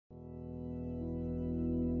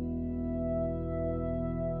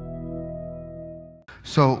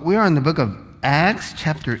So we are in the book of Acts,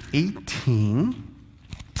 chapter 18.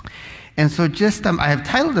 And so just, I have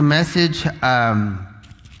titled the message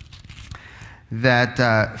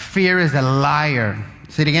that fear is a liar.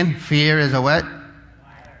 Say it again. Fear is a what? Liar.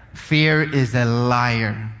 Fear is a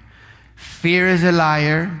liar. Fear is a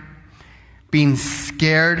liar. Being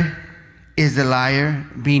scared is a liar.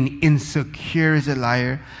 Being insecure is a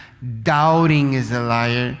liar. Doubting is a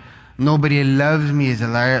liar. Nobody loves me is a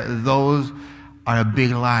liar. Those are a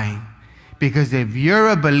big lie. Because if you're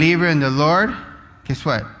a believer in the Lord, guess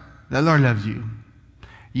what? The Lord loves you.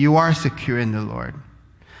 You are secure in the Lord.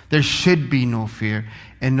 There should be no fear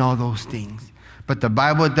in all those things. But the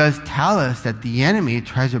Bible does tell us that the enemy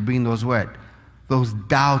tries to bring those what? Those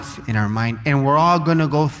doubts in our mind. And we're all going to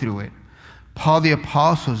go through it. Paul the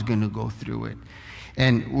Apostle is going to go through it.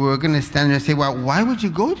 And we're going to stand there and say, well, why would you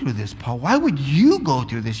go through this, Paul? Why would you go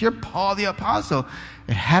through this? You're Paul the Apostle.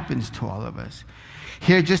 It happens to all of us.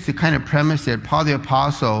 Here, just to kind of premise it, Paul the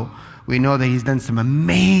Apostle, we know that he's done some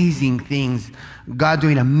amazing things. God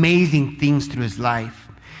doing amazing things through his life.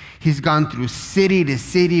 He's gone through city to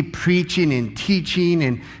city, preaching and teaching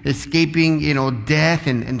and escaping, death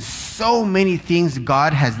and so many things.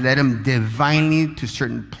 God has led him divinely to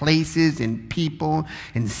certain places and people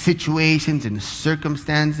and situations and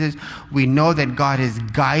circumstances. We know that God is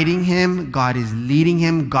guiding him. God is leading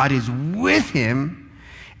him. God is with him.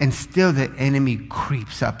 And still the enemy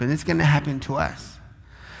creeps up. And it's going to happen to us.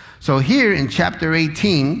 So here in chapter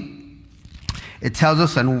 18, it tells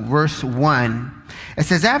us in verse 1, it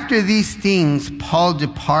says, after these things, Paul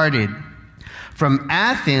departed from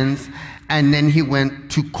Athens, and then he went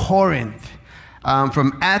to Corinth.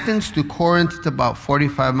 From Athens to Corinth, it's about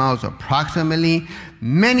 45 miles approximately.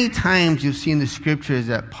 Many times you see in the scriptures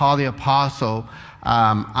that Paul the Apostle,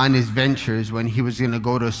 on his ventures, when he was going to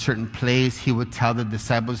go to a certain place, he would tell the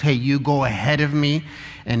disciples, hey, you go ahead of me,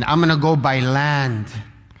 and I'm going to go by land.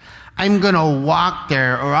 I'm going to walk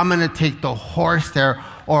there, or I'm going to take the horse there,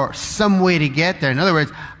 or some way to get there. In other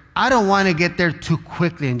words, I don't want to get there too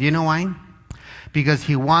quickly. And do you know why? Because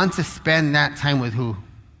he wants to spend that time with who?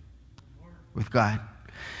 With God.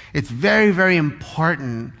 It's very, very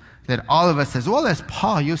important that all of us, as well as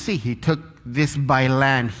Paul, you'll see he took this by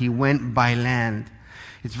land. He went by land.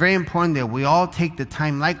 It's very important that we all take the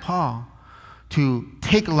time, like Paul, to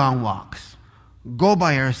take long walks, go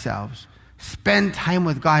by ourselves, spend time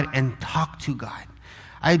with God, and talk to God.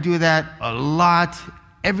 I do that a lot.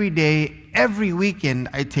 Every day, every weekend,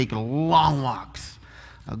 I take long walks.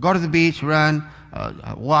 I go to the beach, run,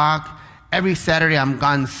 walk. Every Saturday, I'm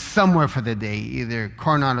gone somewhere for the day, either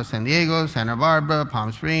Coronado, San Diego, Santa Barbara,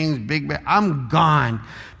 Palm Springs, Big Bear. I'm gone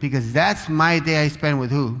because that's my day I spend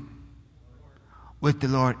with who? With the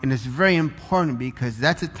Lord. And it's very important because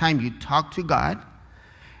that's the time you talk to God,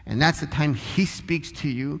 and that's the time he speaks to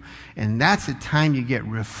you, and that's the time you get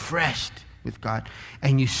refreshed with God,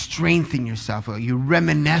 and you strengthen yourself, or you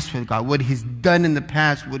reminisce with God, what he's done in the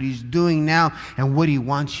past, what he's doing now, and what he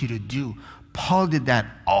wants you to do. Paul did that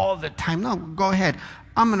all the time. No, go ahead.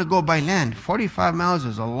 I'm going to go by land. 45 miles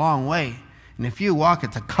is a long way. And if you walk,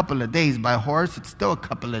 it's a couple of days. By horse, it's still a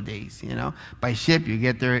couple of days, By ship, you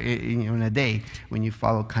get there in a day when you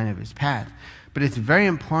follow kind of his path. But it's very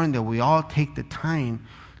important that we all take the time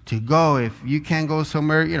to go. If you can't go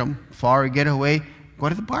somewhere, far or get away, go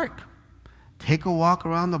to the park. Take a walk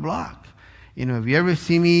around the block. If you ever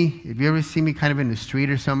see me kind of in the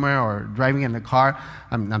street or somewhere, or driving in the car,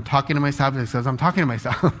 I'm talking to myself, and it says I'm talking to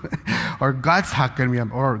myself. Or God's talking to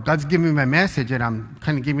me, or God's giving me my message, and I'm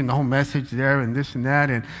kind of giving the whole message there, and this and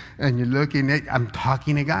that, and you're looking at, I'm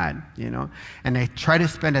talking to God, And I try to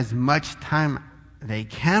spend as much time as I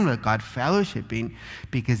can with God, fellowshipping,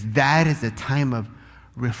 because that is a time of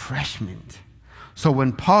refreshment. So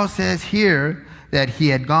when Paul says here that he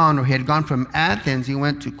had gone from Athens, he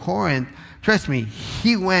went to Corinth, trust me,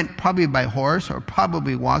 he went probably by horse or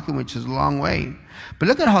probably walking, which is a long way. But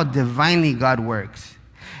look at how divinely God works.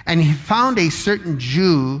 And he found a certain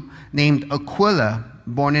Jew named Aquila,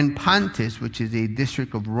 born in Pontus, which is a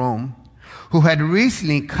district of Rome, who had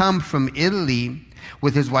recently come from Italy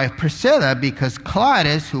with his wife Priscilla, because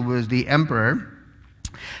Claudius, who was the emperor,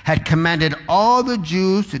 had commanded all the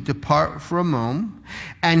Jews to depart from Rome,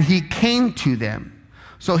 and he came to them.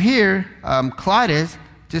 So here, Claudius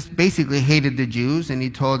just basically hated the Jews, and he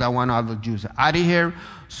told, I want all the Jews out of here.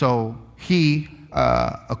 So he,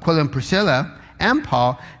 Aquila and Priscilla, and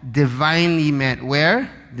Paul divinely met where?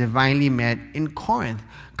 Divinely met in Corinth.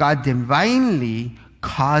 God divinely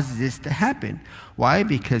caused this to happen. Why?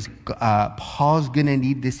 Because Paul's going to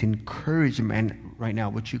need this encouragement right now,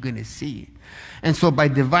 what you're going to see. And so by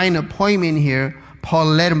divine appointment here, Paul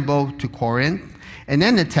led them both to Corinth. And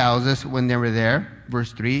then it tells us when they were there,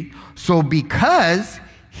 verse 3, so because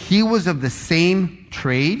he was of the same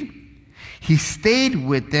trade, he stayed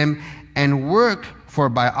with them and worked, for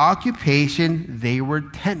by occupation they were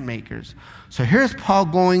tent makers. So here's Paul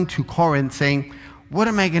going to Corinth saying, what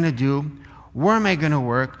am I going to do? Where am I going to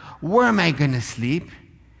work? Where am I going to sleep?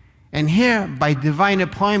 And here, by divine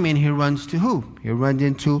appointment, he runs to who? He runs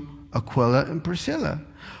into Aquila and Priscilla,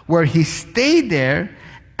 where he stayed there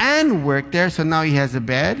and worked there. So now he has a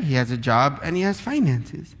bed, he has a job, and he has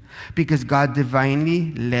finances, because God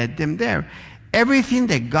divinely led them there. Everything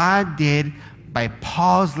that God did by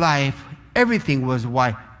Paul's life, everything was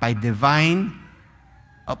why? By divine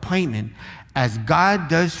appointment, as God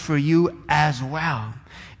does for you as well.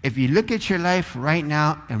 If you look at your life right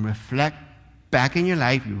now and reflect back in your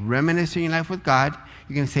life, you reminisce in your life with God,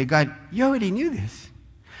 you're going to say, God, you already knew this.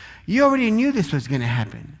 You already knew this was going to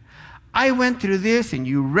happen. I went through this, and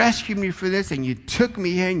you rescued me for this, and you took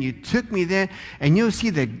me here, and you took me there, and you'll see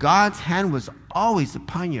that God's hand was always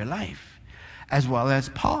upon your life, as well as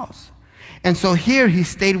Paul's. And so here he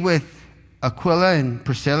stayed with Aquila and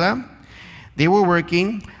Priscilla. They were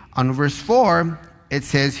working. On verse 4, it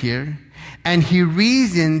says here, and he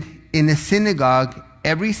reasoned in the synagogue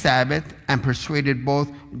every Sabbath and persuaded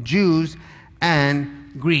both Jews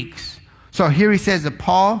and Greeks. So here he says that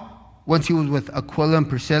Paul, once he was with Aquila and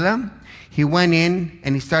Priscilla, he went in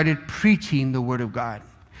and he started preaching the word of God.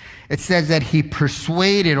 It says that he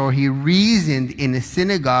persuaded, or he reasoned in the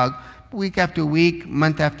synagogue week after week,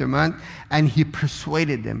 month after month, and he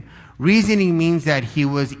persuaded them. Reasoning means that he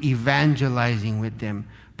was evangelizing with them.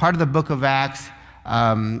 Part of the book of Acts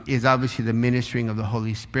is obviously the ministering of the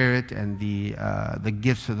Holy Spirit and the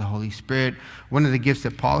gifts of the Holy Spirit. One of the gifts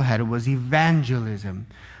that Paul had was evangelism.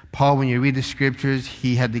 Paul, when you read the scriptures,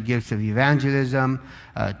 he had the gifts of evangelism,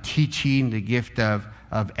 teaching, the gift of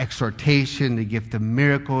exhortation, the gift of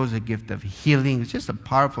miracles, the gift of healing. He's just a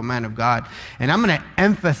powerful man of God. And I'm going to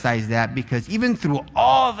emphasize that, because even through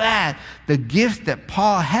all that, the gifts that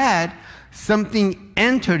Paul had, something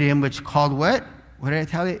entered him which called what? What did I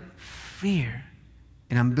tell you? Fear.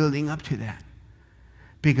 And I'm building up to that,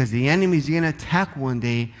 because the enemy is going to attack one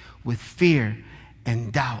day with fear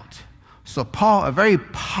and doubt. So Paul, a very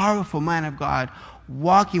powerful man of God,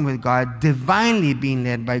 walking with God, divinely being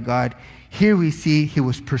led by God, here we see he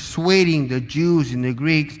was persuading the Jews and the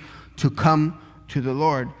Greeks to come to the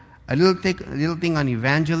Lord. A little thing on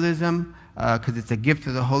evangelism, because it's a gift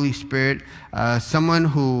of the Holy Spirit. Someone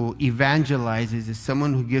who evangelizes is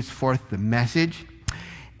someone who gives forth the message.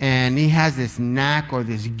 And he has this knack or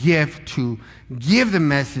this gift to give the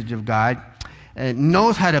message of God,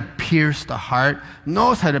 knows how to pierce the heart,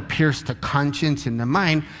 knows how to pierce the conscience and the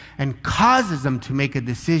mind, and causes them to make a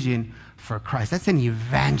decision for Christ. That's an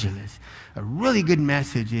evangelist. A really good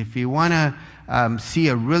message. If you want to see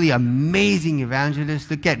a really amazing evangelist,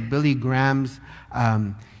 look at Billy Graham's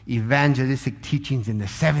evangelistic teachings in the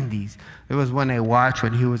 70s. There was one I watched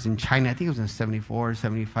when he was in China. I think it was in 74 or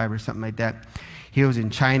 75 or something like that. He was in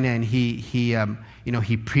China, and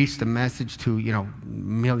he preached the message to, a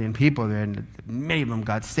million people there, and many of them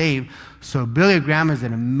got saved. So Billy Graham is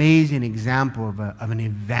an amazing example of an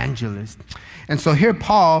evangelist. And so here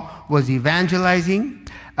Paul was evangelizing.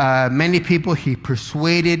 Many people he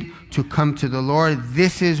persuaded to come to the Lord.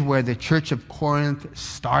 This is where the church of Corinth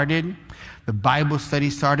started. The Bible study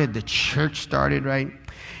started. The church started, right?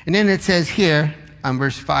 And then it says here on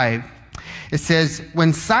verse 5, it says,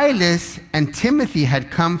 when Silas and Timothy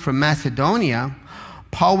had come from Macedonia,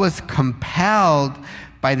 Paul was compelled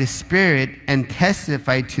by the Spirit and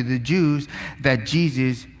testified to the Jews that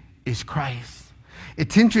Jesus is Christ.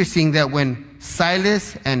 It's interesting that when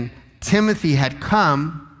Silas and Timothy had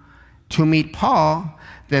come to meet Paul,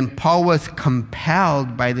 then Paul was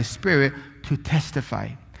compelled by the Spirit to testify.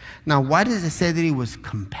 Now, why does it say that he was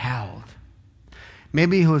compelled?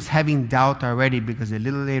 Maybe he was having doubt already, because a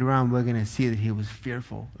little later on we're going to see that he was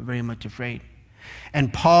fearful, very much afraid.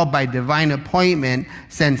 And Paul, by divine appointment,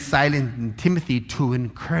 sent Silas and Timothy to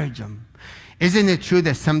encourage them. Isn't it true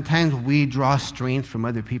that sometimes we draw strength from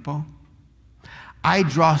other people? I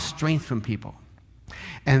draw strength from people,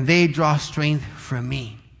 and they draw strength from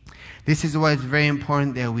me. This is why it's very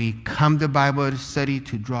important that we come to Bible study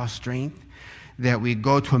to draw strength, that we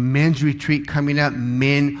go to a men's retreat coming up,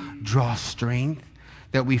 men draw strength,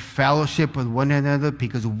 that we fellowship with one another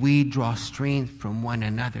because we draw strength from one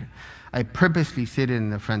another. I purposely sit in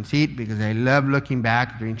the front seat because I love looking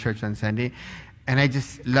back during church on Sunday, and I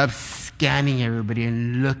just love scanning everybody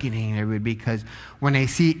and looking at everybody, because when I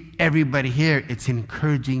see everybody here, it's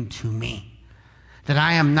encouraging to me. That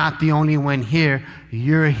I am not the only one here.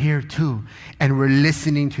 You're here too. And we're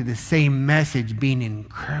listening to the same message, being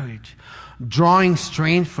encouraged. Drawing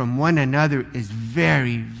strength from one another is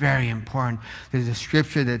very, very important. There's a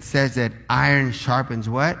scripture that says that iron sharpens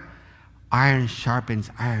what? Iron sharpens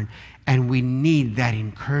iron. And we need that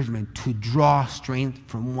encouragement to draw strength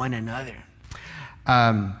from one another.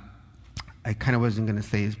 I kind of wasn't going to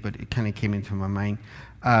say this, but it kind of came into my mind.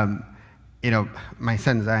 My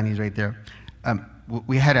son Zion, he's right there.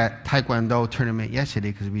 We had a Taekwondo tournament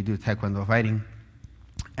yesterday because we do Taekwondo fighting.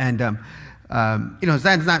 And,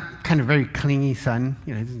 Zion's not kind of very clingy son.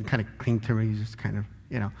 He doesn't kind of cling to me. He's just kind of,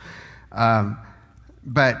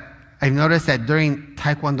 but I've noticed that during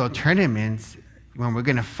Taekwondo tournaments, when we're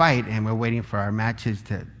going to fight and we're waiting for our matches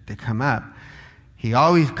to come up, he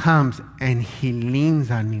always comes and he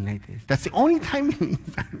leans on me like this. That's the only time he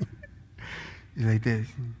leans on me. He's like this.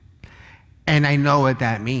 And I know what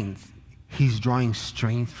that means. He's drawing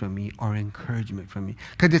strength from me or encouragement from me.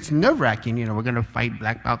 Because it's nerve-wracking, we're going to fight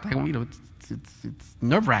black belt. It's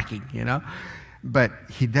nerve-wracking, But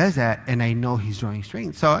he does that, and I know he's drawing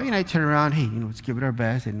strength. So, I turn around, hey, let's give it our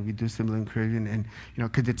best, and we do some little encouragement, and,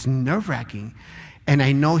 because it's nerve-wracking. And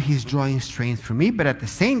I know he's drawing strength from me, but at the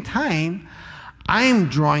same time, I'm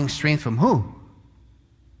drawing strength from who?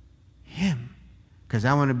 Him. Because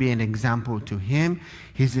I want to be an example to him.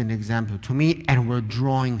 He's an example to me. And we're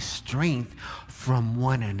drawing strength from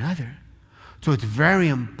one another. So it's very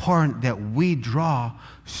important that we draw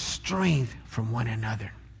strength from one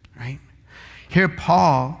another. Right? Here,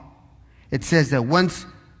 Paul, it says that once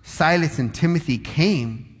Silas and Timothy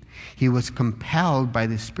came, he was compelled by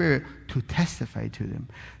the Spirit to testify to them.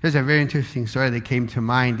 There's a very interesting story that came to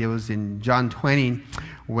mind. It was in John 20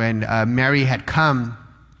 when Mary had come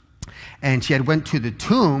and she had went to the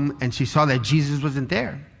tomb and she saw that Jesus wasn't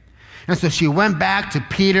there. And so she went back to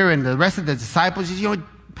Peter and the rest of the disciples. She said,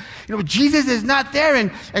 Jesus is not there,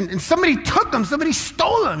 and somebody took him, somebody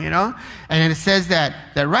stole him, And then it says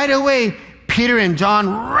that right away, Peter and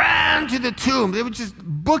John ran to the tomb. They were just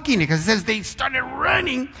booking it because it says they started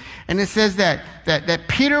running. And it says that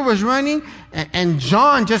Peter was running and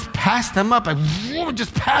John just passed them up. And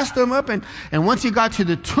once he got to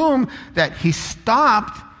the tomb, that he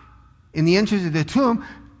stopped in the entrance of the tomb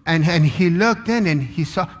and he looked in and he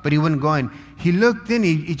saw, but he wouldn't go in. He looked in,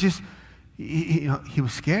 he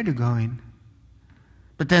was scared of going.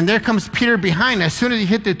 But then there comes Peter behind. As soon as he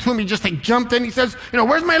hit the tomb, he just jumped in. He says,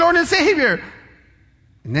 where's my Lord and Savior?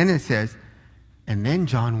 And then it says, and then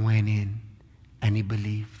John went in and he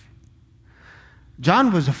believed.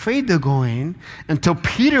 John was afraid to go in until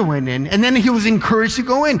Peter went in. And then he was encouraged to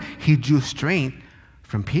go in. He drew strength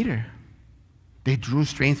from Peter. They drew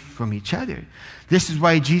strength from each other. This is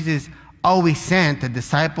why Jesus always sent the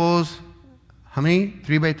disciples, how many?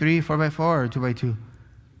 3 by 3, 4 by 4, or 2 by 2?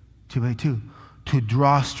 2 by 2. To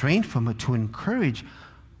draw strength from it, to encourage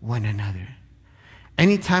one another.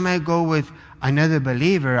 Anytime I go with another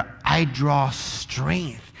believer, I draw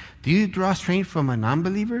strength. Do you draw strength from a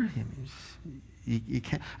non-believer? You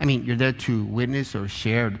can't. You're there to witness or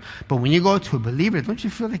share. But when you go to a believer, don't you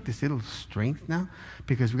feel like this little strength now?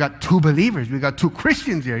 Because we got two believers, we got two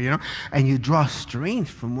Christians here, and you draw strength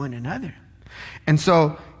from one another. And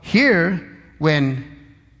so here, when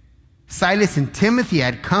Silas and Timothy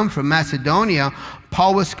had come from Macedonia,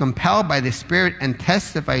 Paul was compelled by the Spirit and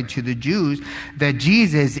testified to the Jews that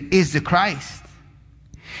Jesus is the Christ.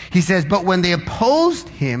 He says, but when they opposed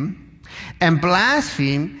him and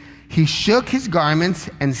blasphemed, he shook his garments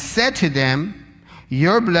and said to them,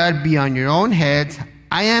 your blood be on your own heads.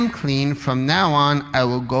 I am clean. From now on, I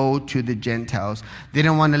will go to the Gentiles. They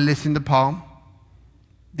didn't want to listen to Paul.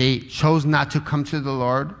 They chose not to come to the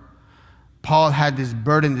Lord. Paul had this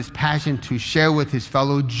burden, this passion to share with his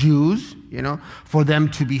fellow Jews, for them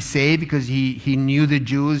to be saved because he knew the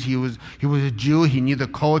Jews. He was a Jew. He knew the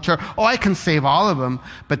culture. Oh, I can save all of them.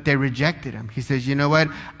 But they rejected him. He says, you know what?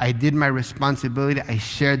 I did my responsibility. I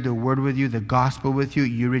shared the word with you, the gospel with you.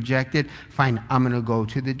 You rejected. Fine, I'm going to go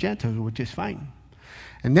to the Gentiles, which is fine.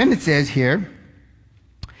 And then it says here,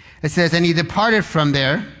 and he departed from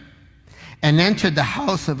there and entered the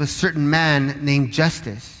house of a certain man named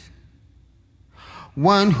Justus,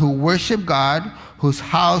 one who worshiped God, whose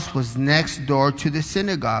house was next door to the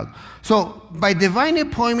synagogue. So by divine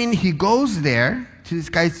appointment, he goes there to this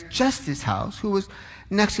guy's Justus' house, who was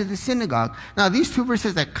next to the synagogue. Now, these two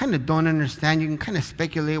verses I kind of don't understand. You can kind of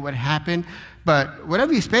speculate what happened. But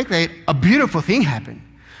whatever you speculate, a beautiful thing happened.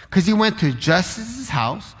 Because he went to Justus'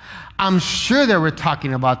 house. I'm sure they were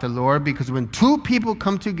talking about the Lord, because when two people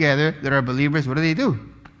come together that are believers, what do?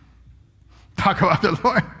 Talk about the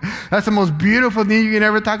Lord. That's the most beautiful thing you can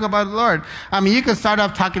ever talk about the Lord. I mean, you can start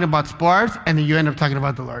off talking about sports, and then you end up talking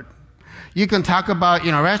about the Lord. You can talk about,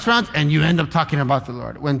 restaurants, and you end up talking about the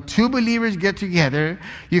Lord. When two believers get together,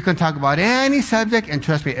 you can talk about any subject, and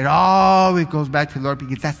trust me, it always goes back to the Lord,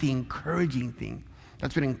 because that's the encouraging thing.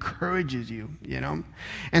 That's what encourages you,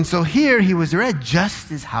 And so here he was there at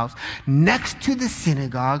Justus' house, next to the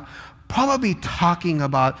synagogue, probably talking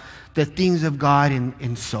about the things of God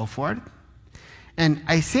and so forth. And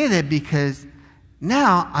I say that because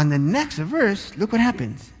now on the next verse, look what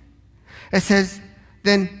happens. It says,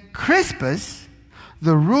 then Crispus,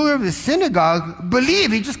 the ruler of the synagogue,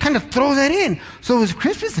 believed. He just kind of throws that in. So was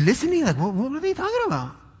Crispus listening? Like, what are they talking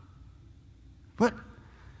about? What?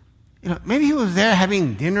 Maybe he was there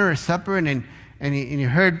having dinner or supper, and he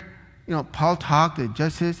heard, Paul talk to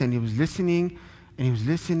Justus, and he was listening, and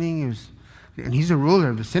and he's a ruler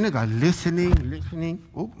of the synagogue, listening.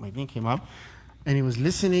 Oh, my thing came up. And he was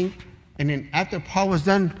listening, and then after Paul was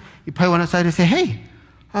done, he probably went outside to say, hey,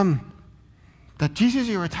 that Jesus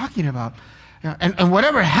you were talking about, and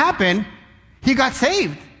whatever happened, he got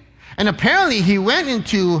saved. And apparently he went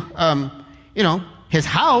into, his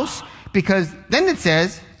house, because then it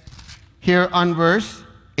says, here on verse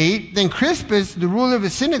 8, then Crispus, the ruler of the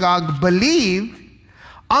synagogue, believed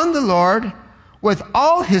on the Lord with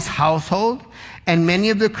all his household, and many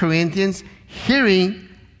of the Corinthians, hearing,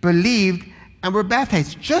 believed, and were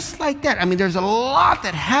baptized. Just like that. I mean, there's a lot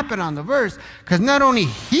that happened on the verse, because not only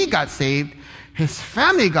he got saved, his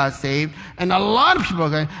family got saved, and a lot of people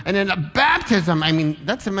got, and then a baptism. I mean,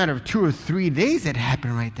 that's a matter of 2 or 3 days that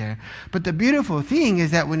happened right there. But the beautiful thing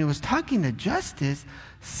is that when he was talking to Justus,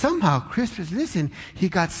 somehow Crispus listened, he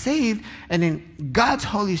got saved, and then God's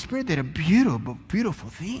Holy Spirit did a beautiful, beautiful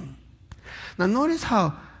thing. Now notice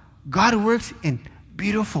how God works in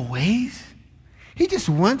beautiful ways. He just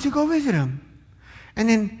went to go visit him. And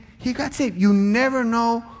then he got saved. You never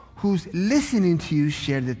know who's listening to you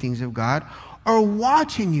share the things of God or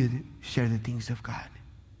watching you share the things of God.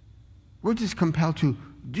 We're just compelled to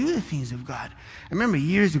do the things of God. I remember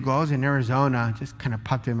years ago, I was in Arizona, just kind of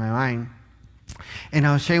popped in my mind. And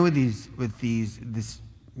I was sharing with these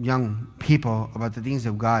young people about the things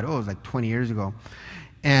of God. Oh, it was like 20 years ago.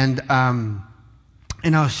 And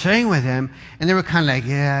I was sharing with them, and they were kind of like,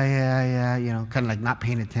 yeah, kind of like not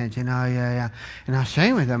paying attention. Oh, yeah. And I was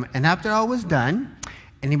sharing with them, and after all was done,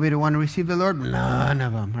 anybody want to receive the Lord? None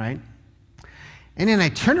of them, right? And then I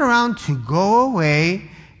turn around to go away,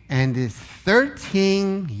 and this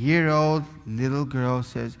 13-year-old little girl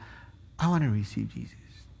says, I want to receive Jesus.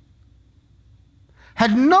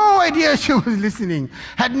 Had no idea she was listening.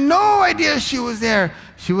 Had no idea she was there.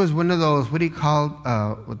 She was one of those, what do you call,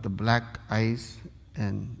 with the black eyes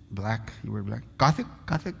and black, you were black? Gothic.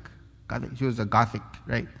 She was a Gothic,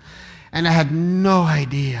 right? And I had no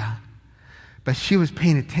idea. But she was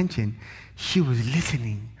paying attention. She was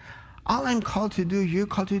listening. All I'm called to do, you're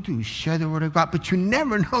called to do, is share the word of God. But you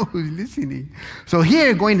never know who's listening. So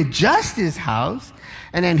here, going to Justus' house,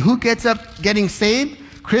 and then who gets up getting saved?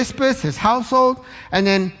 Crispus, his household, and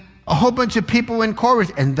then a whole bunch of people in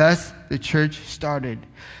chorus. And thus the church started.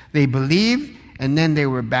 They believed, and then they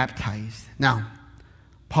were baptized. Now,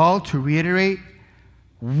 Paul, to reiterate,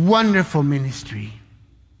 wonderful ministry.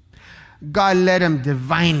 God led him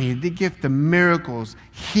divinely, the gift of miracles,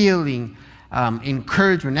 healing,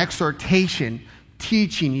 encouragement, exhortation,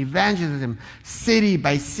 teaching, evangelism, city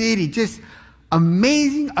by city. Just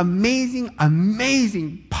amazing.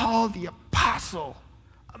 Paul the Apostle.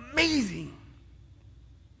 Amazing.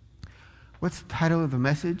 What's the title of the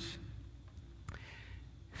message?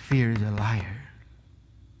 Fear is a liar.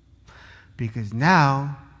 Because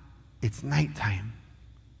now it's nighttime.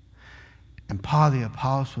 And Paul the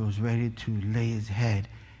Apostle is ready to lay his head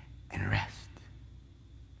and rest.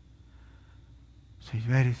 So he's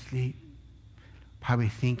ready to sleep, probably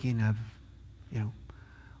thinking of,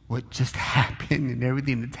 what just happened and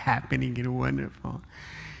everything that's happening and wonderful.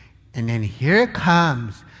 And then here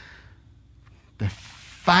comes the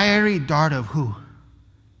fiery dart of who?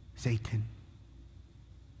 Satan.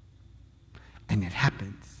 And it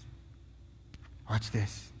happens. Watch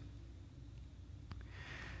this.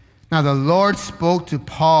 Now the Lord spoke to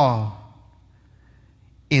Paul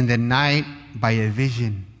in the night by a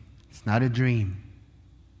vision. It's not a dream.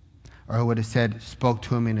 Or I would have said, spoke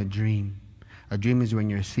to him in a dream. A dream is when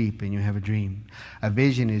you're asleep and you have a dream. A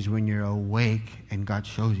vision is when you're awake and God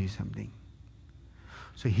shows you something.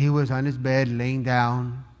 So he was on his bed laying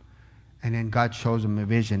down, and then God shows him a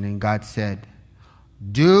vision, and God said,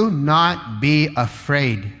 do not be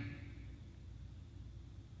afraid.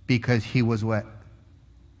 Because he was what?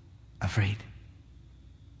 Afraid.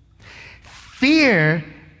 fear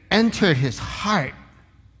entered his heart.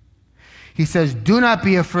 He says, do not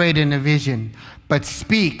be afraid in a vision, but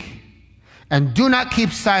speak, and do not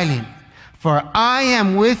keep silent. For I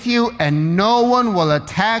am with you, and no one will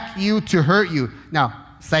attack you to hurt you. Now,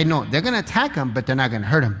 side note, they're going to attack him, but they're not going to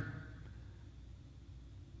hurt him.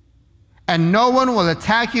 And no one will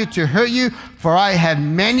attack you to hurt you, for I have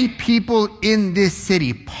many people in this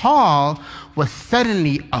city. Paul was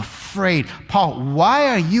suddenly afraid. Paul, why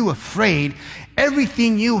are you afraid?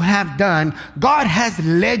 Everything you have done, God has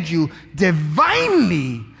led you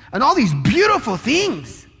divinely, and all these beautiful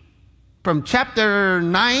things. From chapter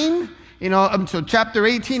 9, until chapter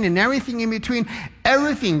 18 and everything in between,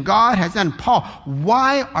 everything God has done. Paul,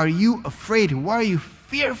 why are you afraid? Why are you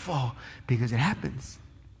fearful? Because it happens.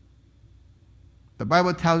 The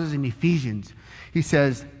Bible tells us in Ephesians, he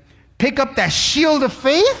says, pick up that shield of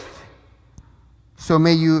faith so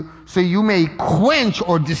you may quench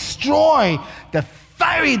or destroy the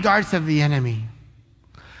fiery darts of the enemy,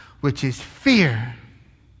 which is fear,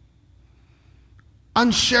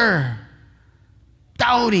 unsure,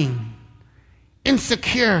 doubting,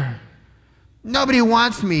 insecure. Nobody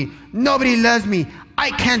wants me. Nobody loves me.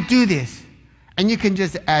 I can't do this. And you can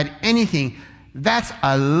just add anything. That's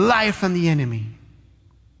a lie from the enemy.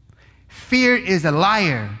 Fear is a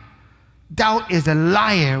liar. Doubt is a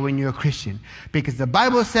liar when you're a Christian. Because the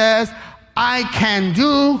Bible says, I can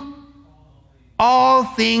do all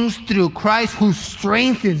things through Christ who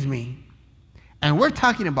strengthens me. And we're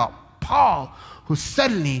talking about Paul, who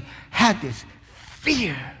suddenly had this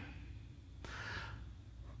fear.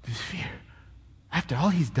 This fear. After all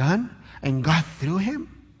he's done, and God through him.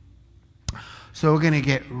 So we're going to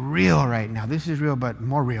get real right now. This is real, but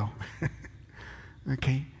more real.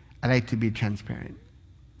 Okay? I like to be transparent.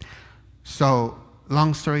 So,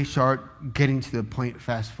 long story short, getting to the point,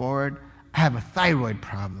 fast forward, I have a thyroid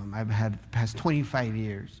problem I've had the past 25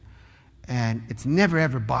 years. And it's never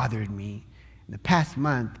ever bothered me. In the past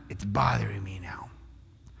month, it's bothering me now.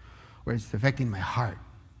 Where it's affecting my heart.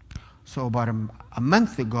 So about a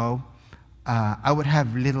month ago, I would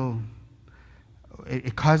have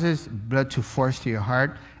it causes blood to force to your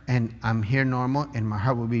heart, and I'm here normal, and my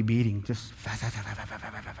heart will be beating just fast,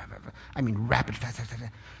 rapid, fast,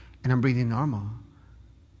 and I'm breathing normal.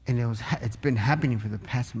 And it's been happening for the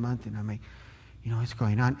past month, and I'm like, what's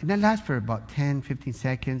going on? And that lasts for about 10, 15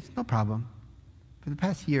 seconds, no problem. For the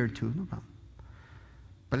past year or two, no problem.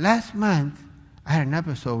 But last month, I had an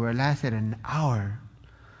episode where it lasted an hour.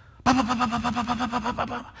 But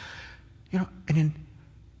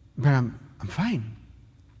I'm fine.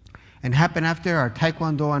 And it happened after our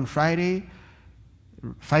taekwondo on Friday.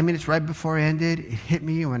 5 minutes right before it ended, it hit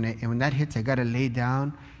me. And when that hits, I got to lay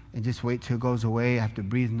down and just wait till it goes away. I have to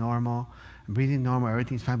breathe normal. I'm breathing normal,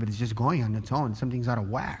 everything's fine, but it's just going on its own. Something's out of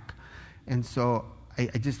whack. And so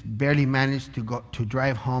I just barely managed to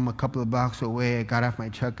drive home a couple of blocks away. I got off my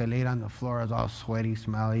truck, I laid on the floor, I was all sweaty,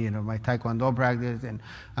 smelly, my taekwondo practice, and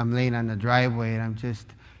I'm laying on the driveway, and I'm just,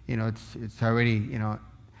 it's already,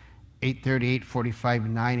 8:30, 8:45,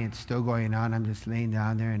 9, it's still going on. I'm just laying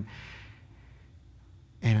down there, and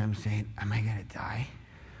I'm saying, am I going to die?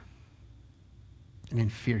 And then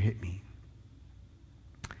fear hit me.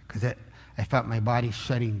 Because I felt my body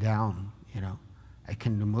shutting down, I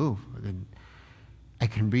couldn't move. I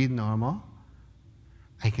can breathe normal.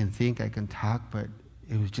 I can think, I can talk, but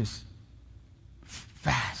it was just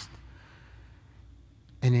fast.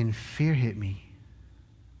 And then fear hit me.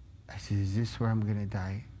 I said, is this where I'm going to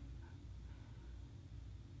die?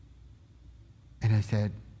 And I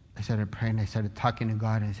started praying, I started talking to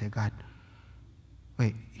God, and I said, God,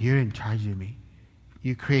 wait, you're in charge of me.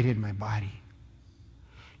 You created my body.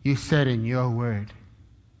 You said in your word,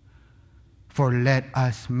 for let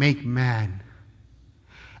us make man.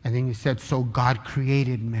 And then you said, so God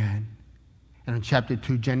created man. And in chapter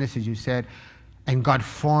 2, Genesis, you said, and God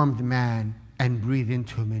formed man and breathed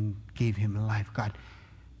into him and gave him life. God,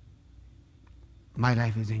 my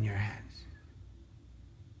life is in your hands.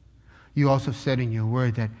 You also said in your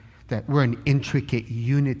word that we're an intricate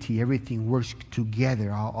unity. Everything works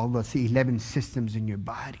together, all the 11 systems in your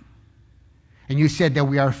body. And you said that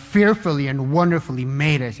we are fearfully and wonderfully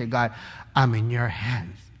made. I said, God, I'm in your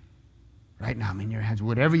hands. Right now, I'm in your hands.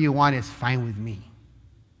 Whatever you want is fine with me.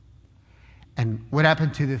 And what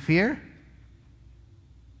happened to the fear?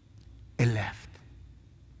 It left.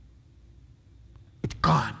 It's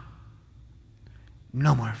gone.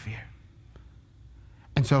 No more fear.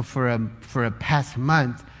 And so for a past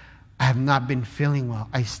month, I have not been feeling well.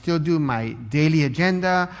 I still do my daily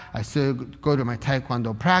agenda. I still go to my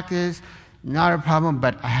taekwondo practice. Not a problem,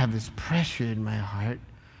 but I have this pressure in my heart.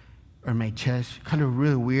 or my chest, kind of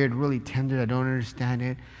really weird, really tender. I don't understand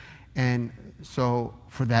it. And so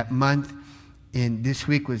for that month, and this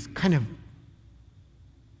week was kind of,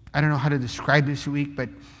 I don't know how to describe this week, but,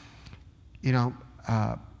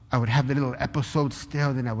 I would have the little episode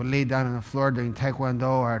still, then I would lay down on the floor during Taekwondo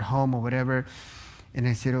or at home or whatever. And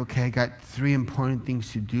I said, okay, I got 3 important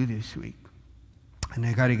things to do this week. And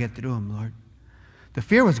I got to get through them, Lord. The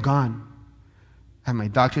fear was gone. I had my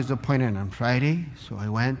doctor's appointment on Friday, so I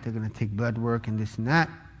went. They're going to take blood work and this and that.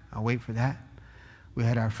 I'll wait for that. We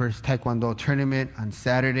had our first Taekwondo tournament on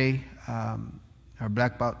Saturday, our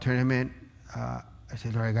black belt tournament. I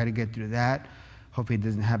said, Lord, I got to get through that. Hopefully it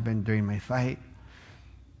doesn't happen during my fight.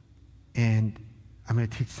 And I'm going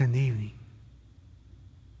to teach Sunday evening.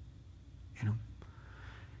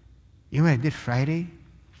 You know what I did Friday?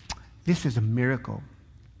 This was a miracle.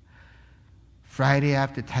 Friday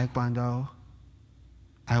after Taekwondo,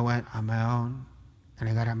 I went on my own and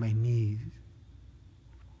I got on my knees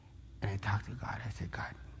and I talked to God. I said,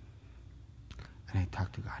 God. And I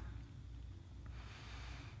talked to God.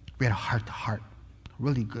 We had a heart-to-heart, a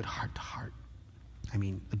really good heart-to-heart. I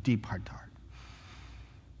mean, a deep heart-to-heart.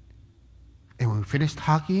 And when we finished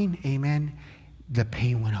talking, amen, the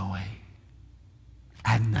pain went away. I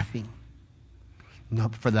had nothing. No,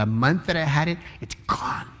 for the month that I had it, it's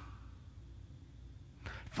gone. I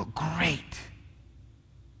feel great.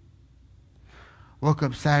 Woke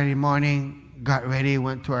up Saturday morning, got ready,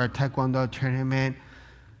 went to our Taekwondo tournament.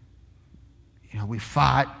 We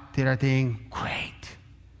fought, did our thing. Great.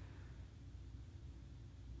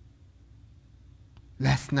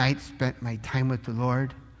 Last night, spent my time with the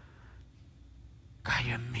Lord. God,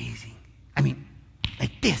 you're amazing. I mean,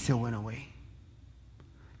 like this, it went away.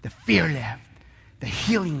 The fear left. The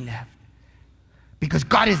healing left. Because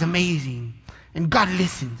God is amazing. And God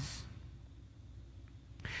listens.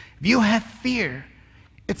 If you have fear,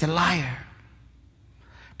 it's a liar.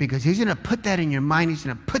 Because he's going to put that in your mind. He's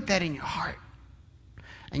going to put that in your heart.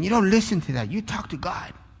 And you don't listen to that. You talk to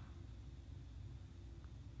God.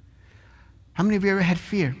 How many of you ever had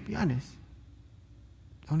fear? Be honest.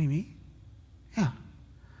 Only me? Yeah.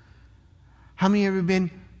 How many have ever been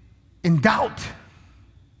in doubt?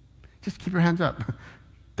 Just keep your hands up.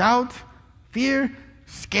 Doubt, fear,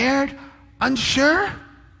 scared, unsure.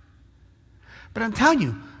 But I'm telling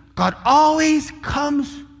you, God always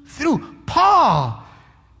comes through. Paul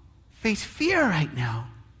faced fear right now.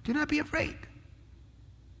 Do not be afraid.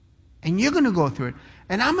 And you're going to go through it,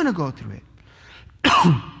 and I'm going to go through it.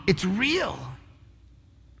 It's real.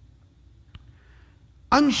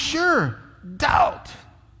 Unsure, doubt.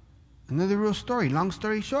 Another real story, long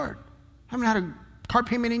story short. I haven't had a car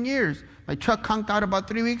payment in years. My truck conked out about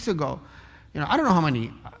 3 weeks ago. I don't know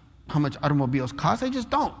how much automobiles cost. I just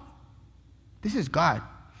don't. This is God.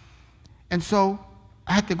 And so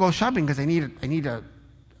I had to go shopping because I need a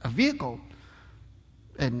vehicle.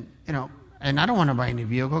 And, and I don't want to buy any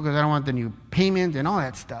vehicle because I don't want the new payment and all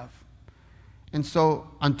that stuff. And so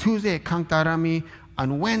on Tuesday, it conked out on me.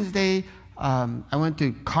 On Wednesday, I went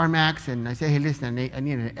to CarMax and I said, hey, listen, I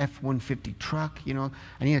need an F-150 truck. I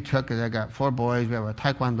need a truck because I got 4 boys. We have a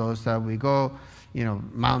Taekwondo stuff. We go,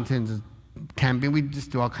 mountains, camping. We just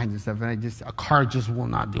do all kinds of stuff. And a car just will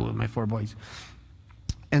not do with my 4 boys.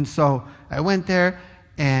 And so I went there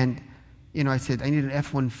and, I said, I need an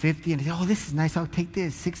F-150. And I said, oh, this is nice. I'll take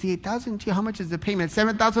this. $68,000. Gee, how much is the payment?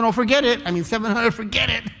 $7,000. Oh, forget it. I mean, $700. Forget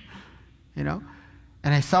it. And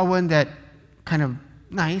I saw one that kind of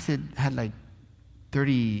nice. It had like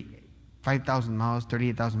 35,000 miles,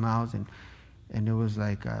 38,000 miles, and it was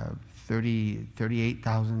like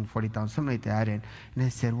 38,000, 40,000, something like that. And I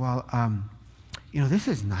said, well, this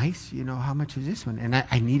is nice. How much is this one? And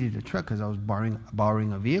I needed a truck because I was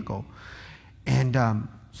borrowing a vehicle. And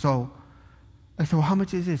so I said, well, how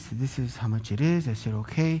much is this? This is how much it is. I said,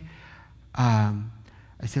 okay.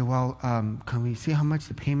 I said, well, can we see how much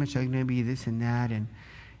the payments are going to be, this and that? And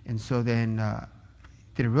so then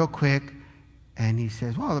did it real quick, and he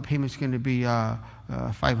says, well, the payment's going to be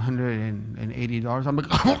 $580. I'm like,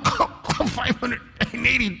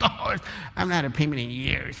 $580? I haven't had a payment in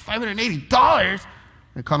years. $580?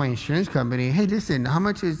 I call my insurance company. Hey, listen, how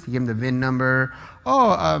much is, give him the VIN number.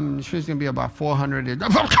 Oh, insurance is going to be about $400.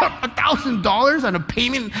 $1,000 on a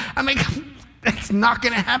payment? I'm like, that's not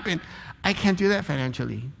going to happen. I can't do that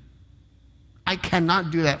financially. I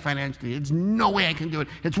cannot do that financially. There's no way I can do it.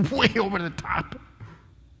 It's way over the top.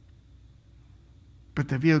 But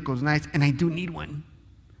the vehicle's nice, and I do need one.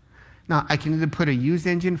 Now, I can either put a used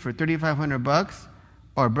engine for $3,500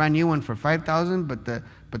 or a brand new one for $5,000,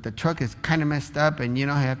 but but the truck is kind of messed up, and you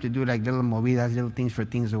know how you have to do like little movidas, little things for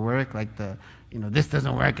things to work, like this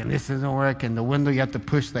doesn't work and this doesn't work, and the window you have to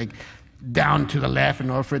push like down to the left in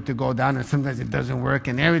order for it to go down, and sometimes it doesn't work,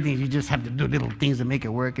 and everything, you just have to do little things to make it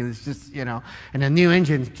work, and it's just, and a new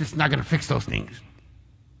engine is just not going to fix those things.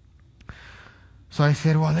 So I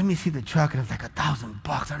said, well, let me see the truck, and it's like $1,000.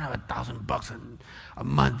 I don't have $1,000 a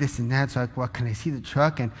month, this and that. So I, well, can I see the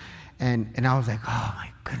truck? And I was like, oh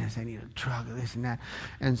my goodness, I need a truck, this and that.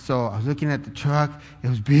 And so I was looking at the truck. It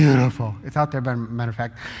was beautiful. It's out there, by matter of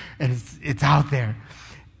fact, and it's out there.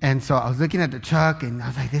 And so I was looking at the truck, and I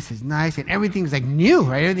was like, this is nice, and everything's like new,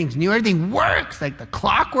 right? Everything's new, everything works, like the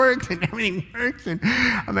clock works, and everything works. And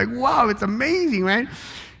I'm like, wow, it's amazing, right?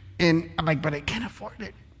 And I'm like, but I can't afford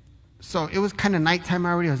it. So it was kind of nighttime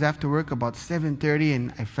already. I was after work about 7:30,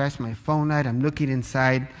 and I flashed my phone light. I'm looking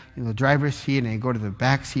inside the driver's seat, and I go to the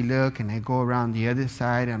back seat, look, and I go around the other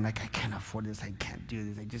side. And I'm like, I can't afford this. I can't do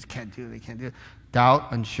this. I just can't do it. I can't do it. Doubt,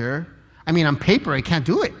 unsure. I mean, on paper, I can't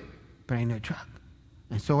do it, but I need a truck.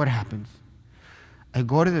 And so what happens? I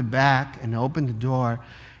go to the back, and I open the door,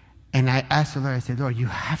 and I ask the Lord, I said, Lord, you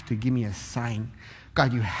have to give me a sign.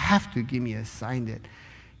 God, you have to give me a sign that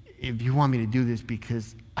if you want me to do this,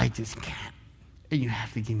 because I just can't. And you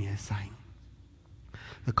have to give me a sign.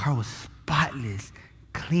 The car was spotless,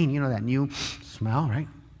 clean. You know that new smell, right?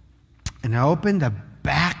 And I opened the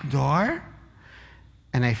back door,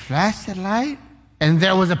 and I flashed the light, and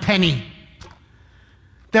there was a penny.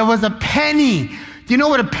 There was a penny. Do you know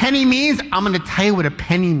what a penny means? I'm going to tell you what a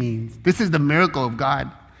penny means. This is the miracle of God.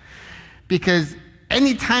 Because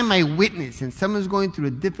anytime I witness and someone's going through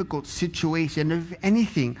a difficult situation, if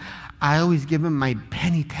anything, I always give them my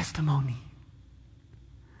penny testimony.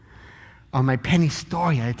 Or my penny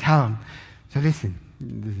story, I tell them. So listen,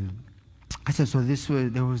 I said,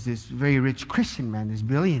 there was this very rich Christian man, this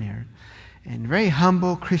billionaire, and very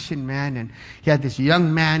humble Christian man, and he had this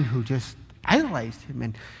young man who just idolized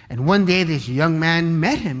him. And one day this young man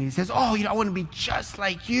met him. He says, oh, I want to be just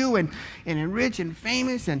like you, and rich and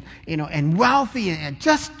famous, and and wealthy, and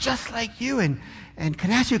just like you, and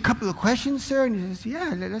can I ask you a couple of questions, sir? And he says,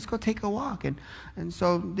 yeah, let's go take a walk. And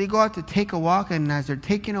so they go out to take a walk, and as they're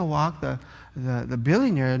taking a walk, the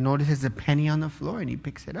billionaire notices a penny on the floor, and he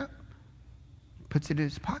picks it up, puts it in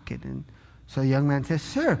his pocket. And so the young man says,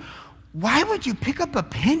 sir, why would you pick up a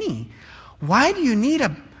penny? Why do you need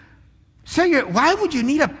why would you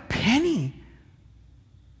need a penny?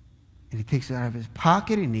 And he takes it out of his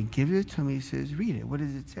pocket, and he gives it to me. He says, read it. What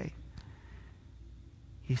does it say?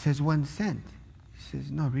 He says, 1 cent. He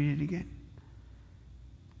says, no, read it again.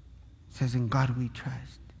 It says, in God we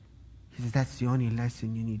trust. He says, that's the only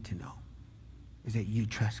lesson you need to know, is that you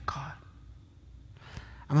trust God.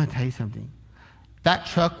 I'm going to tell you something. That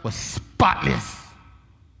truck was spotless.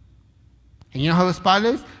 And you know how it was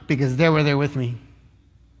spotless? Because they were there with me.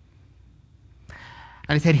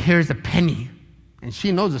 And I said, here's a penny. And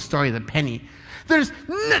she knows the story of the penny. There's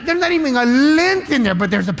not even a lint in there,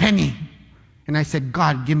 but there's a penny. And I said,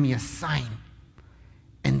 God, give me a sign.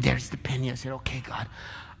 And there's the penny. I said, okay, God,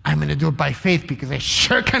 I'm going to do it by faith, because I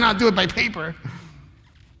sure cannot do it by paper.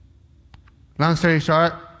 Long story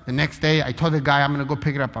short, the next day I told the guy I'm going to go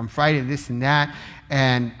pick it up on Friday, this and that.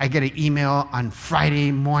 And I get an email on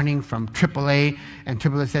Friday morning from AAA. And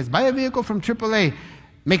AAA says, buy a vehicle from AAA.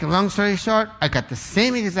 Make a long story short, I got the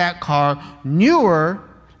same exact car, newer,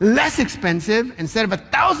 less expensive. Instead of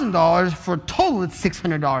 $1,000, for a total it's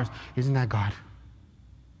 $600. Isn't that God?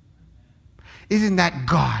 Isn't that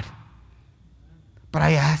God? But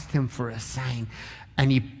I asked him for a sign,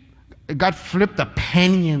 and God flipped a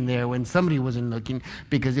penny in there when somebody wasn't looking,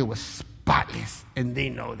 because it was spotless, and they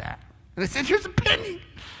know that. And I said, here's a penny.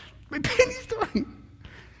 My penny story.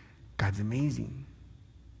 God's amazing.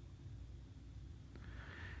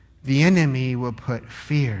 The enemy will put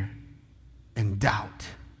fear and doubt,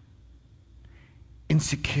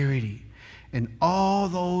 insecurity, and all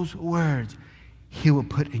those words he will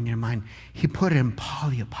put in your mind. He put it in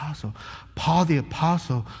Paul the Apostle. Paul the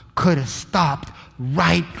Apostle could have stopped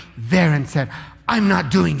right there and said, I'm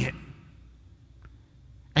not doing it,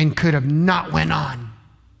 and could have not went on.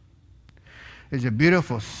 There's a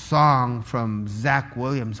beautiful song from Zach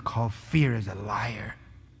Williams called Fear is a Liar.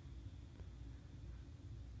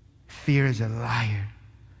 Fear is a liar.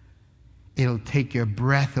 It'll take your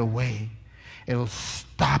breath away. It'll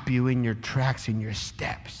stop you in your tracks, in your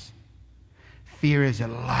steps. Fear is a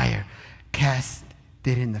liar. Cast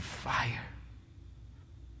it in the fire.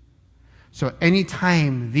 So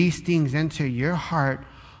anytime these things enter your heart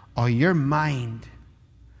or your mind,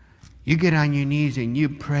 you get on your knees and you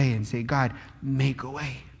pray and say, God, make a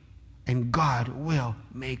way. And God will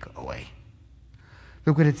make a way. The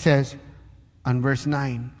Look what it says on verse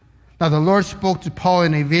 9. Now the Lord spoke to Paul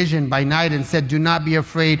in a vision by night and said, do not be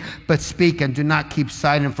afraid, but speak and do not keep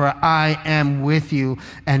silent, for I am with you,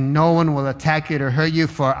 and no one will attack you or hurt you,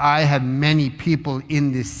 for I have many people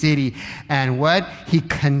in this city. And what? He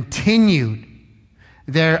continued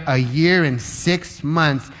there 1 year and 6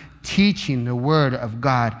 months, teaching the word of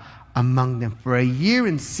God among them. For 1 year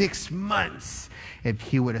and 6 months. If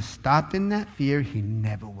he would have stopped in that fear, he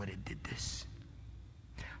never would have did this.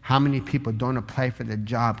 How many people don't apply for the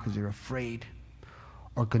job because they're afraid?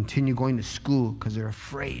 Or continue going to school because they're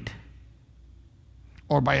afraid?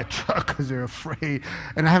 Or buy a truck because they're afraid?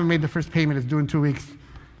 And I haven't made the first payment. It's due in 2 weeks.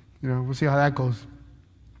 We'll see how that goes.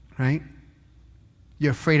 Right?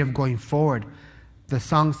 You're afraid of going forward. The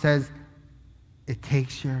song says, it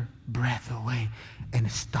takes your breath away and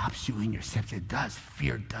it stops you in your steps. It does.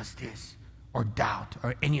 Fear does this. Or doubt.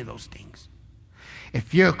 Or any of those things.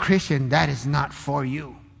 If you're a Christian, that is not for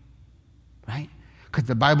you. Right? Because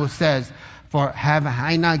the Bible says, for have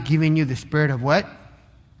I not given you the spirit of what?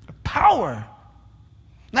 Power.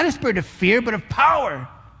 Not a spirit of fear, but of power.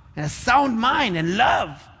 And a sound mind and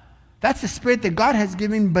love. That's the spirit that God has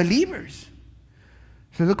given believers.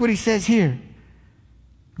 So look what he says here.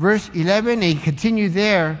 Verse 11, and he continued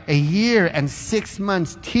there 1 year and 6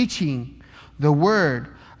 months teaching the word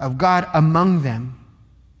of God among them.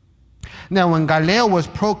 Now when Gallio was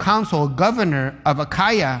proconsul, governor of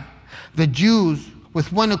Achaia, the Jews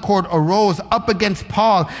with one accord arose up against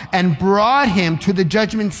Paul and brought him to the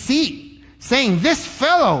judgment seat, saying, this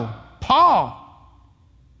fellow, Paul,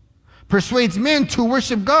 persuades men to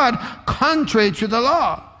worship God contrary to the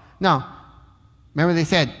law. Now, remember they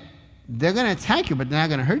said, they're going to attack you, but they're not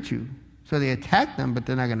going to hurt you. So they attacked them, but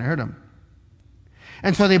they're not going to hurt them.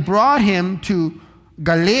 And so they brought him to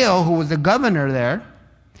Gallio, who was the governor there.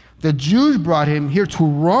 The Jews brought him here to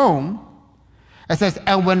Rome. It says,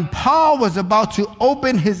 and when Paul was about to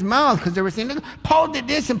open his mouth, because they were saying, look, Paul did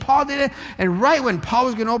this and Paul did it. And right when Paul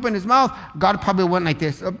was going to open his mouth, God probably went like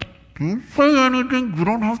this. Don't say anything. You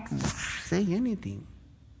don't have to say anything.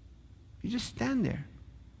 You just stand there.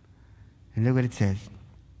 And look what it says.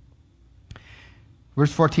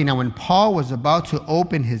 Verse 14, now when Paul was about to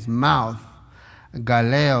open his mouth,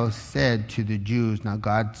 Gallio said to the Jews, now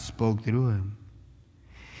God spoke through him,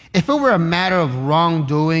 if it were a matter of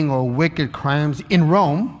wrongdoing or wicked crimes in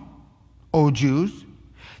Rome, O Jews,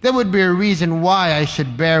 there would be a reason why I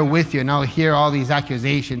should bear with you. And I'll hear all these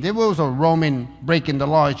accusations. It was a Roman breaking the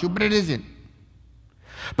law issue, but it isn't.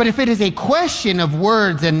 But if it is a question of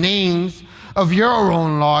words and names of your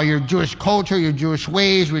own law, your Jewish culture, your Jewish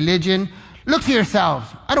ways, religion, look to yourselves.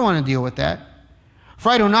 I don't want to deal with that. For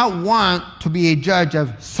I do not want to be a judge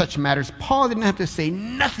of such matters. Paul didn't have to say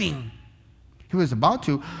nothing. He was about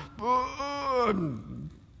to.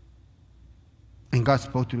 And God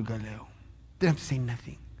spoke through Gallio. Didn't have to say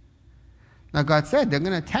nothing. Now God said, they're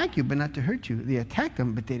going to attack you, but not to hurt you. They attacked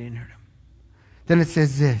them, but they didn't hurt him. Then it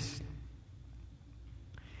says this.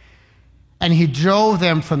 And he drove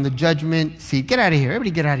them from the judgment seat. Get out of here.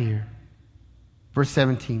 Everybody get out of here. Verse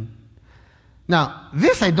 17. Now,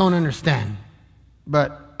 this I don't understand,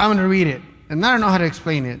 but I'm going to read it. And I don't know how to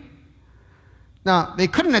explain it. Now, they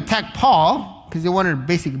couldn't attack Paul because they wanted to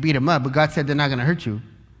basically beat him up, but God said they're not going to hurt you.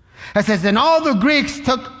 It says, then all the Greeks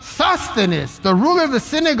took Sosthenes, the ruler of the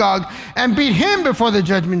synagogue, and beat him before the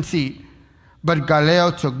judgment seat. But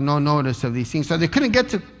Gallio took no notice of these things. So they couldn't get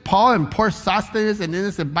to Paul, and poor Sosthenes, an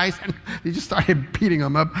innocent bystander, they just started beating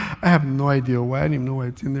him up. I have no idea why. I don't even know why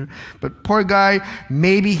it's in there. But poor guy,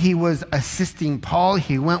 maybe he was assisting Paul.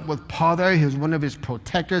 He went with Paul there. He was one of his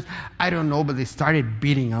protectors. I don't know, but they started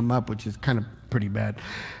beating him up, which is kind of pretty bad.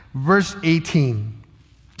 Verse 18.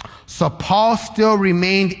 So Paul still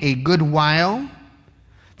remained a good while.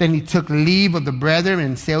 Then he took leave of the brethren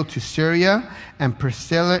and sailed to Syria, and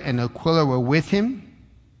Priscilla and Aquila were with him.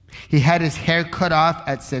 He had his hair cut off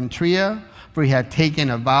at Centuria, for he had taken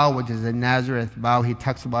a vow, which is a Nazareth vow. He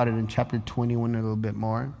talks about it in chapter 21 a little bit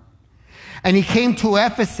more. And he came to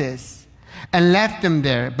Ephesus and left them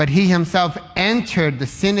there, but he himself entered the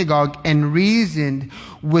synagogue and reasoned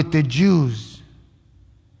with the Jews.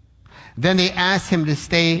 Then they asked him to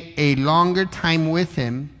stay a longer time with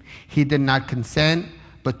him. He did not consent,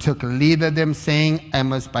 but took leave of them, saying, I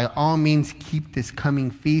must by all means keep this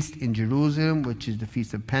coming feast in Jerusalem, which is the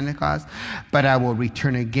Feast of Pentecost, but I will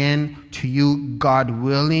return again to you, God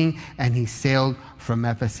willing. And he sailed from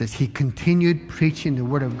Ephesus. He continued preaching the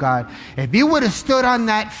word of God. If he would have stood on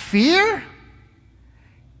that fear,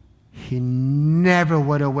 he never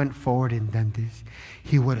would have went forward and done this.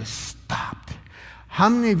 He would have stopped. How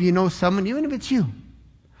many of you know someone, even if it's you,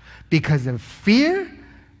 because of fear,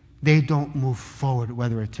 they don't move forward,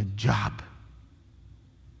 whether it's a job,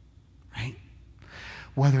 right?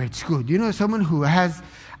 Whether it's school. Do you know someone who has,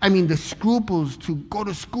 the scruples to go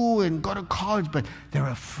to school and go to college, but they're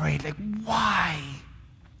afraid? Like, why?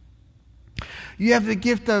 You have the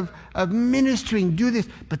gift of ministering, do this,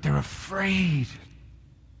 but they're afraid.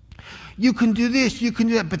 You can do this, you can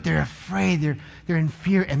do that, but they're afraid. They're in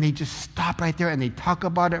fear, and they just stop right there, and they talk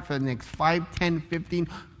about it for the next 5, 10, 15,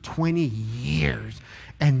 20 years,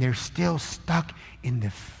 and they're still stuck in the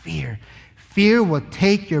fear. Fear will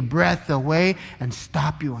take your breath away and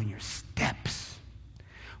stop you on your steps,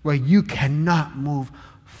 where you cannot move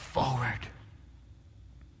forward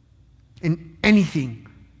in anything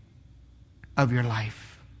of your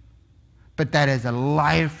life. But that is a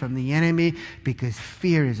lie from the enemy, because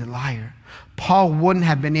fear is a liar. Paul wouldn't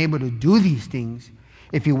have been able to do these things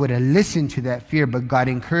if he would have listened to that fear, but God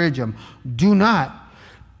encouraged him. Do not,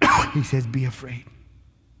 he says, be afraid.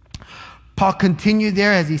 Paul continued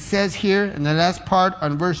there, as he says here in the last part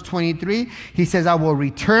on verse 23. He says, I will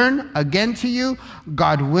return again to you,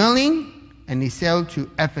 God willing. And he sailed to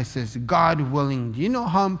Ephesus, God willing. Do you know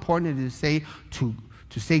how important it is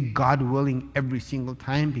to say God willing every single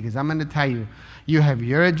time? Because I'm going to tell you, you have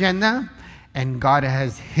your agenda and God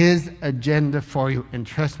has his agenda for you. And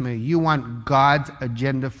trust me, you want God's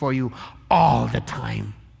agenda for you all the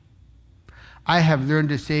time. I have learned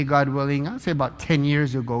to say God willing, I'll say about 10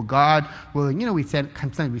 years ago, God willing.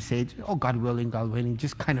 Sometimes we say, oh, God willing,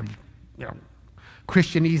 just kind of,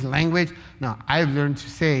 Christianese language. No, I've learned to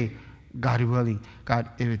say God willing. God,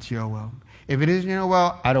 if it's your will. If it isn't your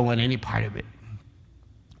will, I don't want any part of it.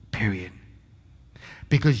 Period.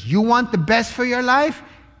 Because you want the best for your life,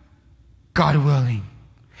 God willing.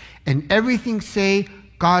 And everything say,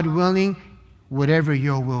 God willing, whatever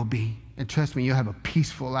your will be. And trust me, you'll have a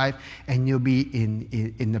peaceful life and you'll be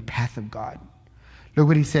in the path of God. Look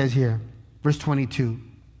what he says here, verse 22.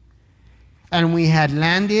 And we had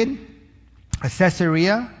landed at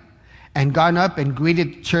Caesarea and gone up and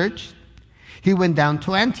greeted the church. He went down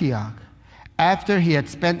to Antioch. After he had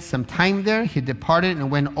spent some time there, he departed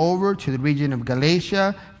and went over to the region of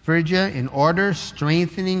Galatia, Phrygia, in order,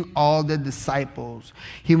 strengthening all the disciples.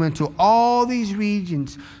 He went to all these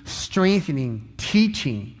regions, strengthening,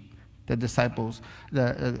 teaching the disciples,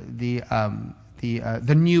 the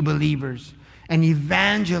new believers, and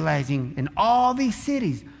evangelizing in all these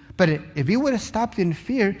cities. But if he would have stopped in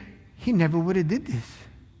fear, he never would have did this.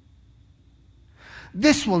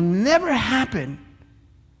 This will never happen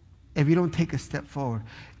if you don't take a step forward.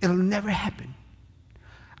 It'll never happen.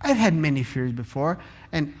 I've had many fears before,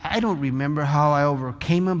 and I don't remember how I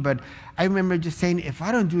overcame them, but I remember just saying, if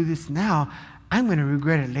I don't do this now, I'm going to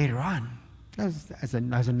regret it later on. As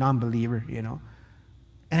a non-believer, And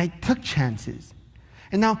I took chances.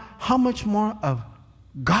 And now, how much more of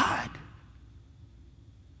God?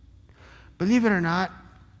 Believe it or not,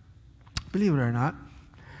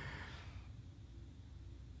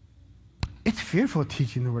 it's fearful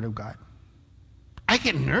teaching the Word of God. I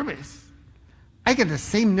get nervous. I get the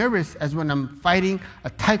same nervous as when I'm fighting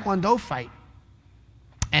a Taekwondo fight.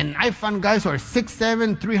 And I find guys who are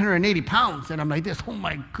 6'7", 380 pounds, and I'm like this, oh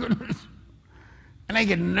my goodness. And I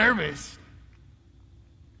get nervous.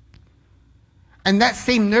 And that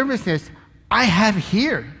same nervousness I have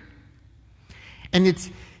here. And it's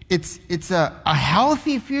a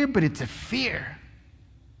healthy fear, but it's a fear.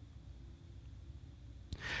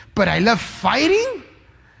 But I love fighting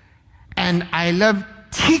and I love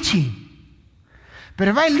teaching. But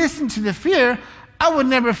if I listen to the fear, I would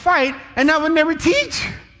never fight and I would never teach.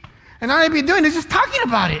 And all I'd be doing is just talking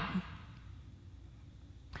about it.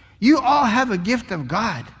 You all have a gift of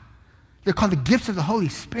God. They're called the gifts of the Holy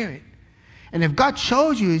Spirit. And if God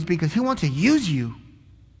chose you, it's because he wants to use you.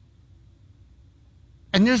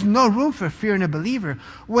 And there's no room for fear in a believer,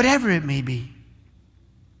 whatever it may be.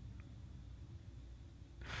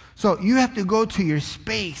 So you have to go to your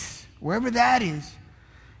space, wherever that is.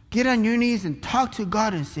 Get on your knees and talk to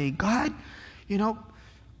God and say, God,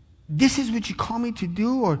 this is what you call me to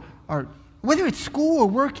do, or whether it's school or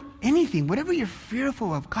work, anything, whatever you're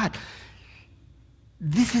fearful of, God,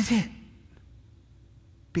 this is it.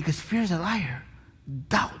 Because fear is a liar.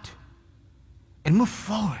 Doubt. And move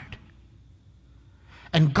forward.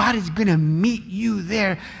 And God is going to meet you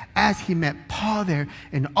there as he met Paul there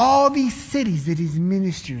in all these cities that he's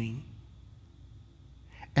ministering.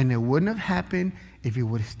 And it wouldn't have happened if he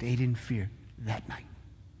would have stayed in fear that night.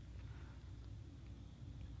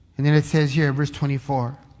 And then it says here, verse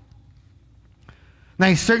 24. Now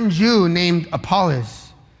a certain Jew named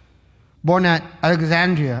Apollos, born at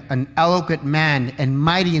Alexandria, an eloquent man and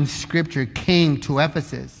mighty in Scripture, came to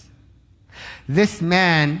Ephesus. This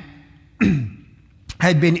man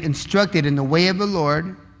had been instructed in the way of the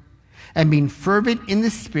Lord, and being fervent in the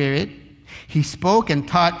Spirit, he spoke and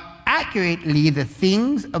taught accurately the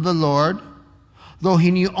things of the Lord, though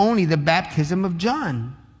he knew only the baptism of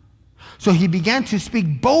John. So he began to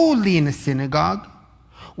speak boldly in the synagogue.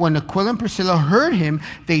 When Aquila and Priscilla heard him,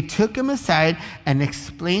 they took him aside and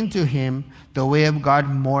explained to him the way of God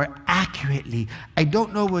more accurately. I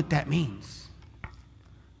don't know what that means.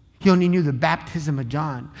 He only knew the baptism of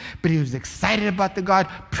John, but he was excited about the God,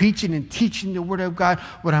 preaching and teaching the word of God.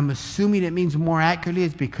 What I'm assuming it means more accurately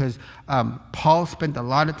is because Paul spent a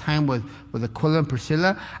lot of time with Aquila and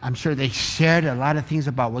Priscilla. I'm sure they shared a lot of things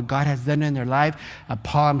about what God has done in their life.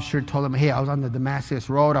 Paul, I'm sure, told them, hey, I was on the Damascus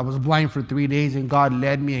road. I was blind for 3 days, and God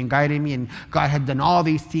led me and guided me, and God had done all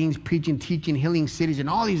these things, preaching, teaching, healing cities, and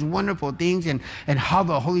all these wonderful things, and how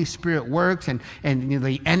the Holy Spirit works, and you know,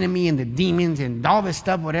 the enemy and the demons and all this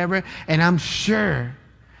stuff, whatever. And I'm sure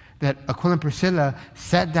that Aquila and Priscilla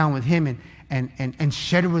sat down with him and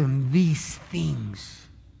shared with him these things.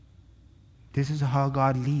 This is how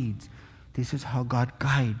God leads. This is how God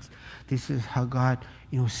guides. This is how God,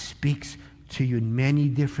 speaks to you in many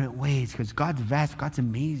different ways, because God's vast, God's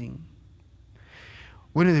amazing.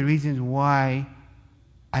 One of the reasons why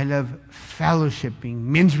I love fellowshipping,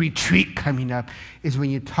 men's retreat coming up, is when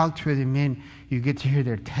you talk to other men, you get to hear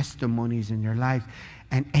their testimonies in their lives.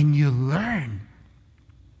 And you learn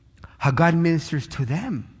how God ministers to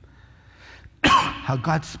them, how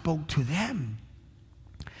God spoke to them.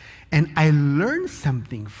 And I learned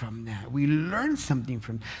something from that. We learned something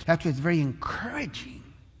from that. That's what's very encouraging.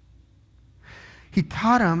 He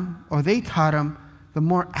taught them, or they taught them, the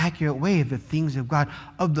more accurate way of the things of God,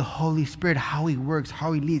 of the Holy Spirit, how he works,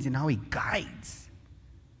 how he leads, and how he guides.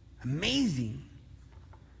 Amazing.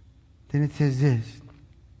 Then it says this.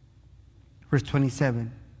 Verse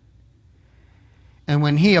 27. And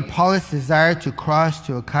when he, Apollos, desired to cross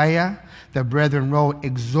to Achaia, the brethren wrote,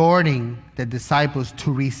 exhorting the disciples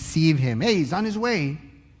to receive him. Hey, he's on his way.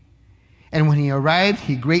 And when he arrived,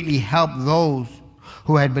 he greatly helped those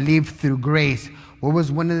who had believed through grace. What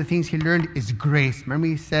was one of the things he learned is grace. Remember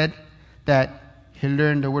he said that he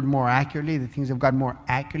learned the word more accurately, the things of God more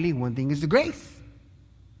accurately. One thing is the grace.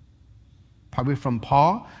 Probably from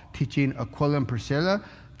Paul, teaching Aquila and Priscilla,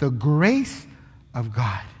 the grace of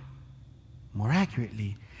God more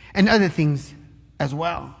accurately, and other things as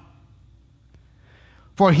well.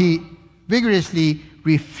 For he vigorously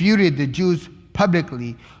refuted the Jews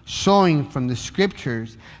publicly, showing from the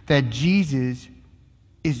scriptures that Jesus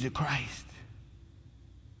is the Christ.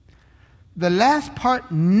 The last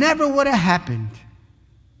part never would have happened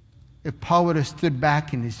if Paul would have stood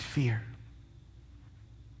back in his fear.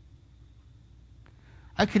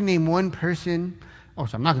 I could name one person.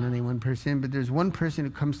 So I'm not going to name one person, but there's one person who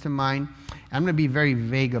comes to mind. I'm going to be very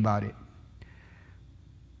vague about it.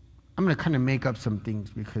 I'm going to kind of make up some things,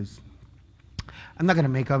 because I'm not going to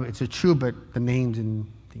make up, it's true, but the names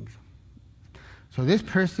and things. So this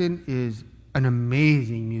person is an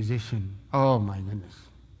amazing musician. Oh my goodness.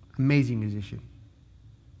 Amazing musician.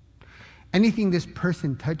 Anything this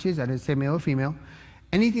person touches, I didn't say male or female,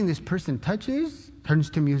 anything this person touches turns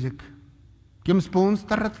to music. Give them spoons,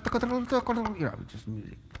 just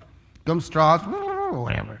music. Give them straws,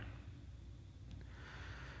 whatever.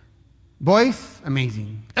 Voice,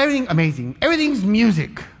 amazing. Everything, amazing. Everything's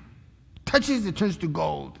music. Touches, it turns to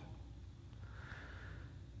gold.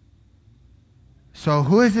 So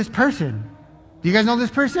who is this person? Do you guys know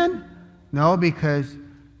this person? No, because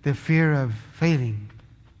the fear of failing,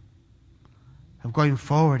 of going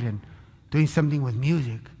forward and doing something with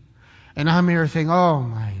music. And I'm here saying, oh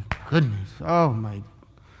my goodness, oh my,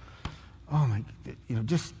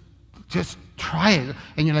 just try it.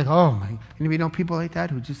 And you're like, oh my. And we know people like that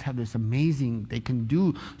who just have this amazing, they can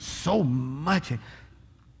do so much,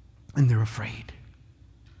 and they're afraid.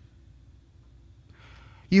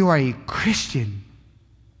 You are a Christian.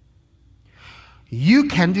 You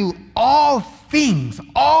can do all things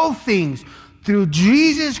through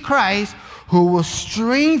Jesus Christ, who will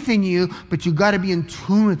strengthen you, but you got to be in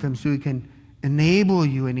tune with him so he can enable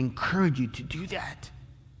you and encourage you to do that.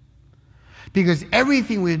 Because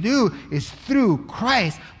everything we do is through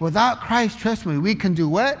Christ. Without Christ, trust me, we can do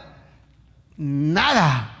what?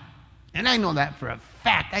 Nada. And I know that for a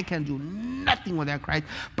fact. I can do nothing without Christ,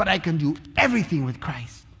 but I can do everything with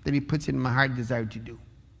Christ that he puts in my heart and desire to do.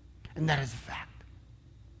 And that is a fact.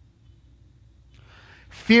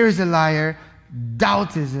 Fear is a liar.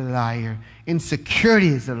 Doubt is a liar. Insecurity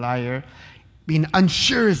is a liar. Being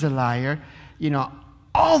unsure is a liar.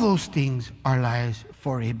 All those things are lies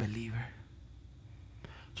for a believer.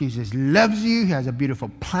 Jesus loves you. He has a beautiful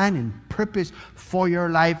plan and purpose for your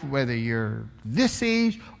life, whether you're this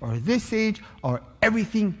age or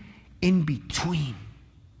everything in between.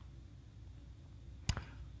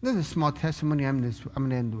 There's a small testimony. I'm going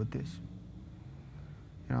to end with this.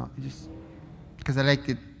 Just because I like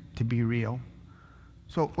it to be real.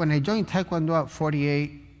 So when I joined Taekwondo at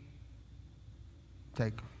 48, it's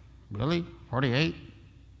like, really? 48?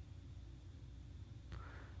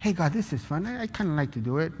 Hey, God, this is fun. I kind of like to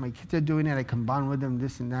do it. My kids are doing it. I can bond with them,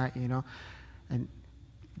 this and that, And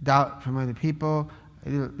doubt from other people, a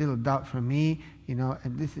little doubt from me,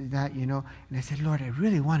 and this is that, And I said, Lord, I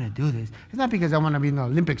really want to do this. It's not because I want to be in the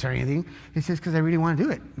Olympics or anything. It's just because I really want to do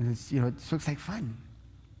it. And it's, it looks like fun.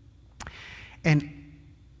 And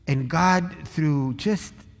God, through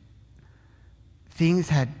just things,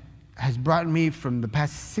 has brought me from the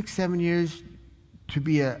past 6-7 years to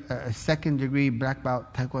be a second-degree black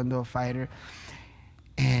belt Taekwondo fighter.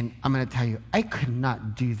 And I'm going to tell you, I could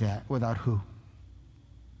not do that without who?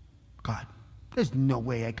 God. There's no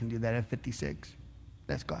way I can do that at 56.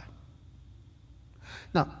 That's God.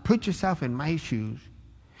 Now, put yourself in my shoes,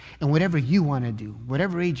 and whatever you want to do,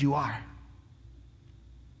 whatever age you are,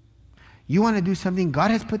 you want to do something,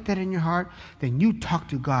 God has put that in your heart, then you talk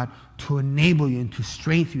to God to enable you and to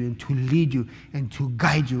strengthen you and to lead you and to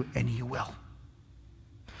guide you, and He will.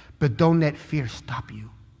 But don't let fear stop you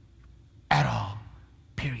at all,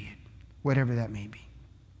 period, whatever that may be.